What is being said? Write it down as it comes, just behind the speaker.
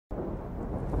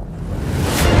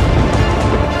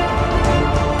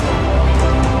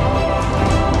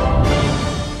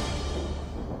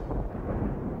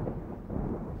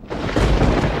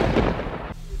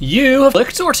You have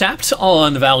clicked or tapped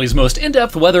on the Valley's most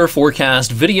in-depth weather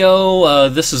forecast video.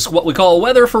 This is what we call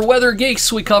Weather for Weather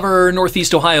Geeks. We cover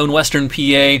Northeast Ohio and Western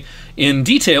PA in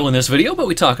detail in this video, but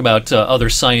we talk about other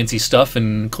science-y stuff,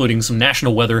 including some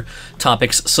national weather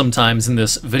topics sometimes in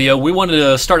this video. We wanted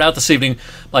to start out this evening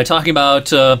by talking about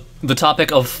the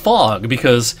topic of fog,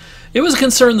 because it was a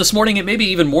concern this morning. It may be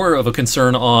even more of a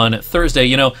concern on Thursday.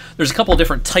 You know, there's a couple of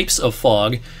different types of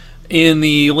fog. In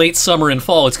the late summer and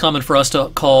fall, it's common for us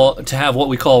to have what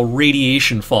we call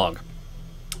radiation fog.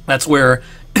 That's where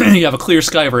you have a clear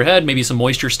sky overhead, maybe some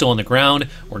moisture still on the ground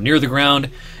or near the ground,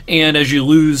 and as you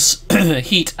lose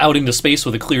heat out into space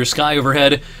with a clear sky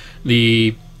overhead,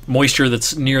 the moisture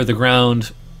that's near the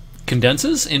ground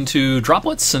condenses into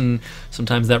droplets, and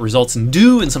sometimes that results in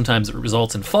dew, and sometimes it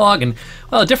results in fog. And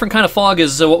well, a different kind of fog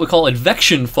is what we call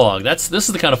advection fog. This is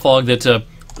the kind of fog that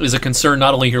is a concern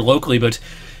not only here locally, but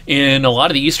in a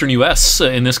lot of the eastern U.S.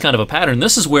 In this kind of a pattern.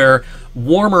 This is where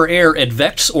warmer air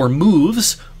advects or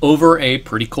moves over a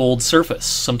pretty cold surface.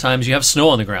 Sometimes you have snow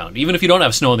on the ground. Even if you don't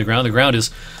have snow on the ground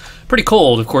is pretty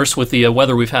cold, of course, with the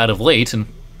weather we've had of late, and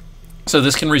so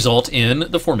this can result in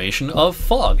the formation of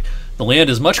fog. The land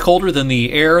is much colder than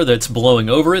the air that's blowing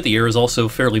over it. The air is also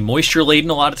fairly moisture-laden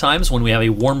a lot of times when we have a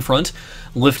warm front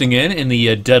lifting in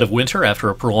the dead of winter after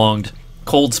a prolonged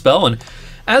cold spell, and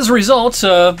as a result,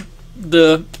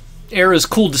 the air is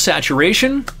cooled to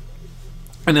saturation,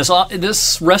 and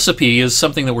this recipe is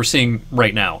something that we're seeing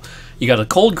right now. You got a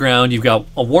cold ground, you've got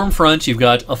a warm front, you've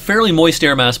got a fairly moist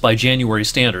air mass by January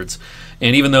standards,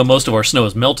 and even though most of our snow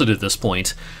is melted at this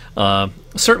point,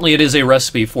 certainly it is a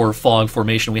recipe for fog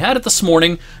formation. We had it this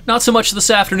morning, not so much this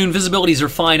afternoon. Visibilities are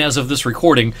fine as of this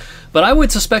recording, but I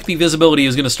would suspect the visibility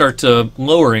is going to start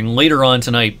lowering later on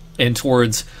tonight and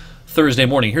towards Thursday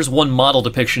morning. Here's one model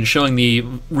depiction showing the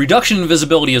reduction in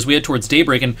visibility as we head towards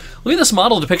daybreak, and look at this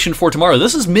model depiction for tomorrow.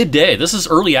 This is midday. This is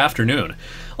early afternoon.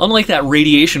 Unlike that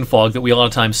radiation fog that we a lot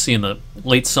of times see in the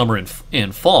late summer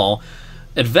and fall,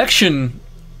 advection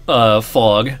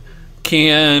fog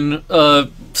can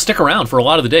stick around for a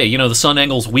lot of the day. You know, the sun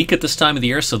angle's weak at this time of the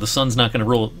year, so the sun's not going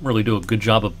to really do a good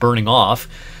job of burning off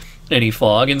any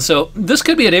fog, and so this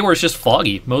could be a day where it's just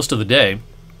foggy most of the day.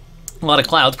 A lot of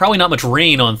clouds, probably not much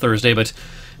rain on Thursday, but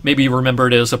maybe you remember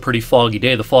it as a pretty foggy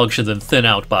day. The fog should then thin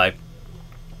out by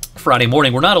Friday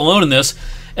morning. We're not alone in this.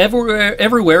 Everywhere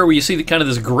where you see kind of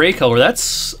this gray color,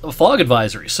 that's a fog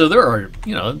advisory. So there are,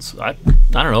 you know, I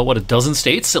don't know, what, a dozen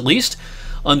states at least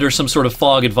under some sort of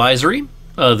fog advisory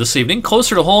this evening.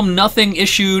 Closer to home, nothing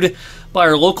issued by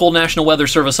our local National Weather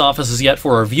Service offices yet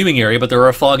for our viewing area, but there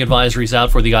are fog advisories out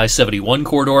for the I-71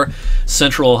 corridor,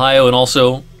 central Ohio, and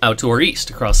also out to our east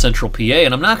across central PA.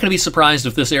 And I'm not going to be surprised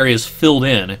if this area is filled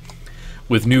in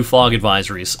with new fog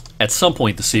advisories at some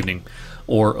point this evening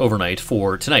or overnight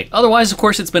for tonight. Otherwise, of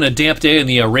course, it's been a damp day, and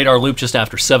the radar loop just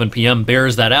after 7 p.m.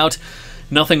 bears that out.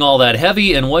 Nothing all that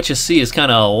heavy, and what you see is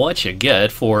kind of what you get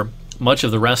for much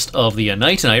of the rest of the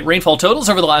night tonight. Rainfall totals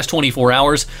over the last 24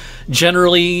 hours,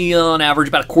 generally on average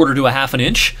about a quarter to a half an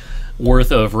inch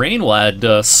worth of rain. We'll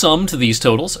add some to these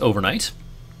totals overnight.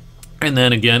 And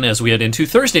then again as we head into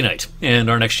Thursday night. And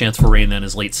our next chance for rain then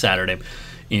is late Saturday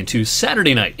into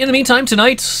Saturday night. In the meantime,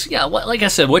 tonight, yeah, like I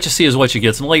said, what you see is what you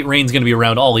get. Some light rain's going to be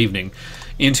around all evening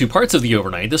into parts of the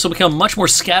overnight. This will become much more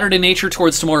scattered in nature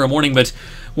towards tomorrow morning, but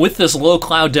with this low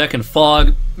cloud deck and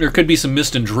fog, there could be some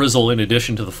mist and drizzle in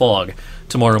addition to the fog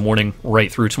tomorrow morning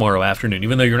right through tomorrow afternoon.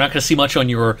 Even though you're not going to see much on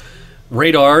your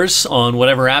radars on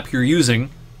whatever app you're using,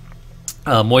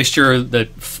 moisture that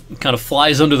kind of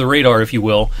flies under the radar, if you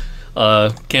will,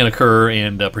 can occur,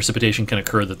 and precipitation can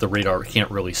occur that the radar can't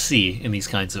really see in these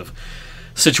kinds of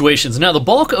situations. Now, the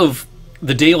bulk of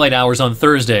the daylight hours on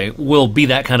Thursday will be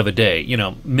that kind of a day, you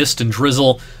know, mist and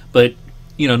drizzle, but,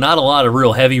 you know, not a lot of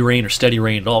real heavy rain or steady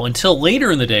rain at all until later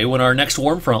in the day when our next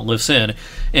warm front lifts in.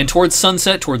 And towards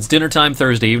sunset, towards dinner time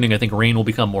Thursday evening, I think rain will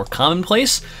become more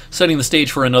commonplace, setting the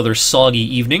stage for another soggy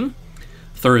evening.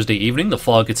 Thursday evening, the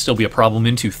fog could still be a problem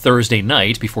into Thursday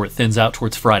night before it thins out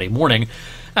towards Friday morning.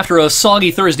 After a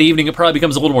soggy Thursday evening, it probably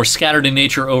becomes a little more scattered in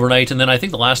nature overnight, and then I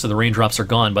think the last of the raindrops are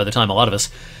gone by the time a lot of us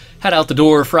head out the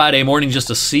door Friday morning.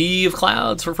 Just a sea of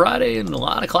clouds for Friday and a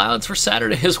lot of clouds for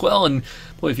Saturday as well. And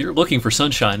boy, if you're looking for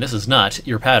sunshine, this is not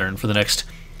your pattern for the next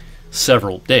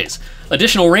several days.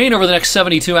 Additional rain over the next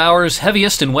 72 hours,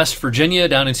 heaviest in West Virginia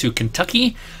down into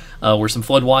Kentucky, where some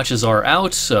flood watches are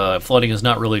out. Flooding is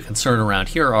not really a concern around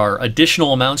here. Our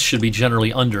additional amounts should be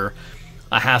generally under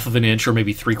a half of an inch or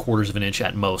maybe 3/4 of an inch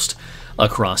at most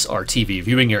across our TV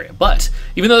viewing area. But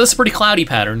even though this is a pretty cloudy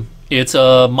pattern, it's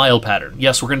a mild pattern.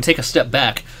 Yes, we're going to take a step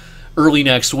back early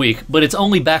next week, but it's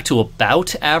only back to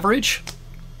about average.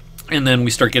 And then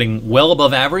we start getting well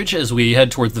above average as we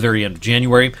head towards the very end of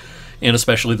January, and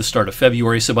especially the start of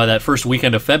February. So by that first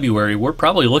weekend of February, we're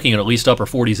probably looking at least upper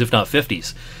 40s, if not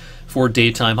 50s, for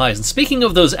daytime highs. And speaking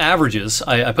of those averages,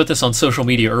 I put this on social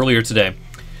media earlier today.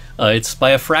 It's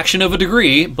by a fraction of a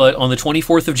degree, but on the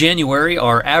 24th of January,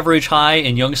 our average high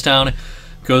in Youngstown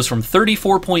goes from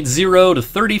 34.0 to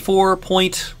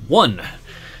 34.1,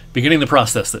 beginning the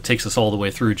process that takes us all the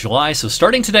way through July. So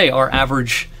starting today, our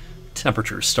average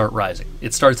temperatures start rising.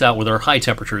 It starts out with our high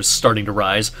temperatures starting to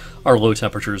rise. Our low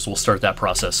temperatures will start that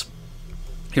process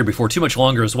here before too much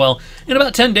longer as well. In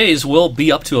about 10 days, we'll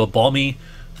be up to a balmy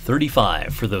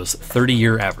 35 for those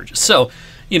 30-year averages. So,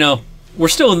 you know, we're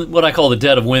still in what I call the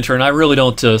dead of winter, and I really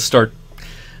don't start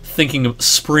thinking of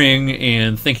spring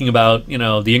and thinking about, you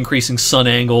know, the increasing sun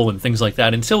angle and things like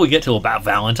that until we get to about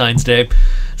Valentine's Day.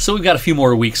 So we've got a few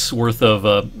more weeks worth of,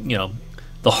 you know,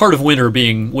 the heart of winter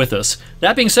being with us.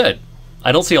 That being said,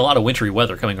 I don't see a lot of wintry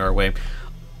weather coming our way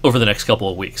over the next couple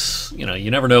of weeks. You know, you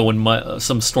never know when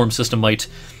some storm system might,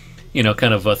 you know,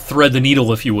 kind of thread the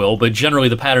needle, if you will, but generally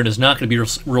the pattern is not going to be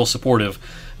real supportive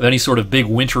of any sort of big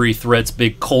wintry threats,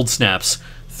 big cold snaps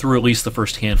through at least the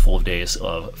first handful of days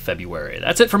of February.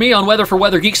 That's it for me on Weather for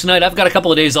Weather Geeks tonight. I've got a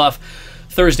couple of days off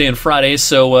Thursday and Friday,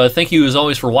 so thank you as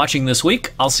always for watching this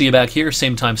week. I'll see you back here,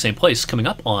 same time, same place, coming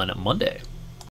up on Monday.